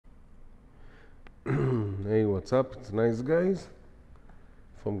what's up? It's nice guys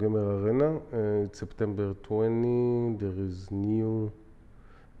from GamersArena. It's September 20. There is new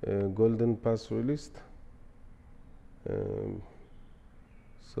Golden Pass released.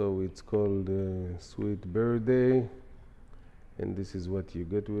 So it's called Sweet Birthday, and this is what you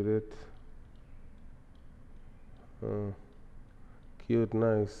get with it. Cute,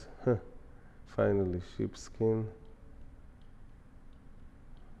 nice. Finally, sheepskin.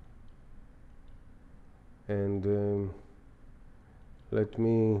 And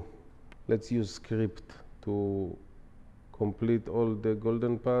let's use script to complete all the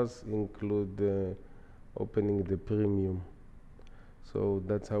Golden Pass, include opening the premium. So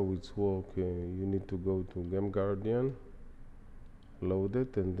that's how it's work. You need to go to GameGuardian, load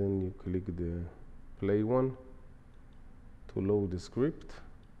it, and then you click the play one to load the script.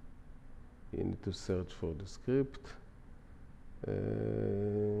 You need to search for the script.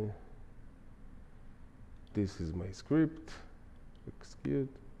 This is my script. Execute.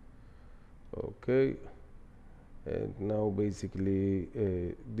 Okay. And now basically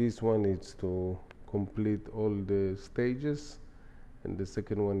this one is to complete all the stages, and the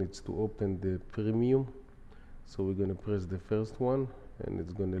second one is to open the premium. So we're gonna press the first one and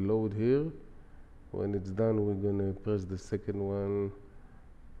it's gonna load here. When it's done, we're gonna press the second one,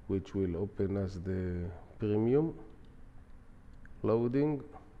 which will open us the premium. Loading.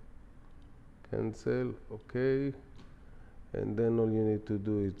 Cancel. Okay. And then all you need to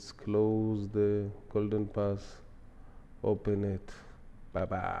do is close the Golden Pass, open it,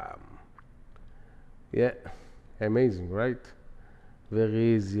 ba-bam. Yeah, amazing, right?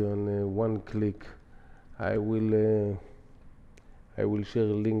 Very easy on one click. I will share a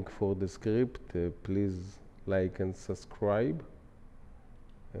link for the script. Please like and subscribe.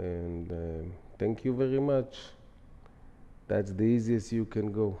 And thank you very much. That's the easiest you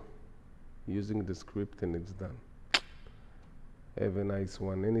can go, using the script, and it's done. Have a nice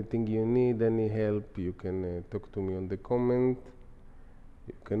one. Anything you need, any help, you can talk to me on the comment.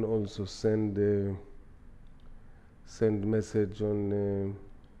 You can also send message on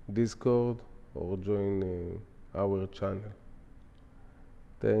Discord or join our channel.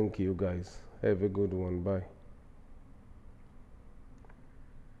 Thank you guys. Have a good one. Bye.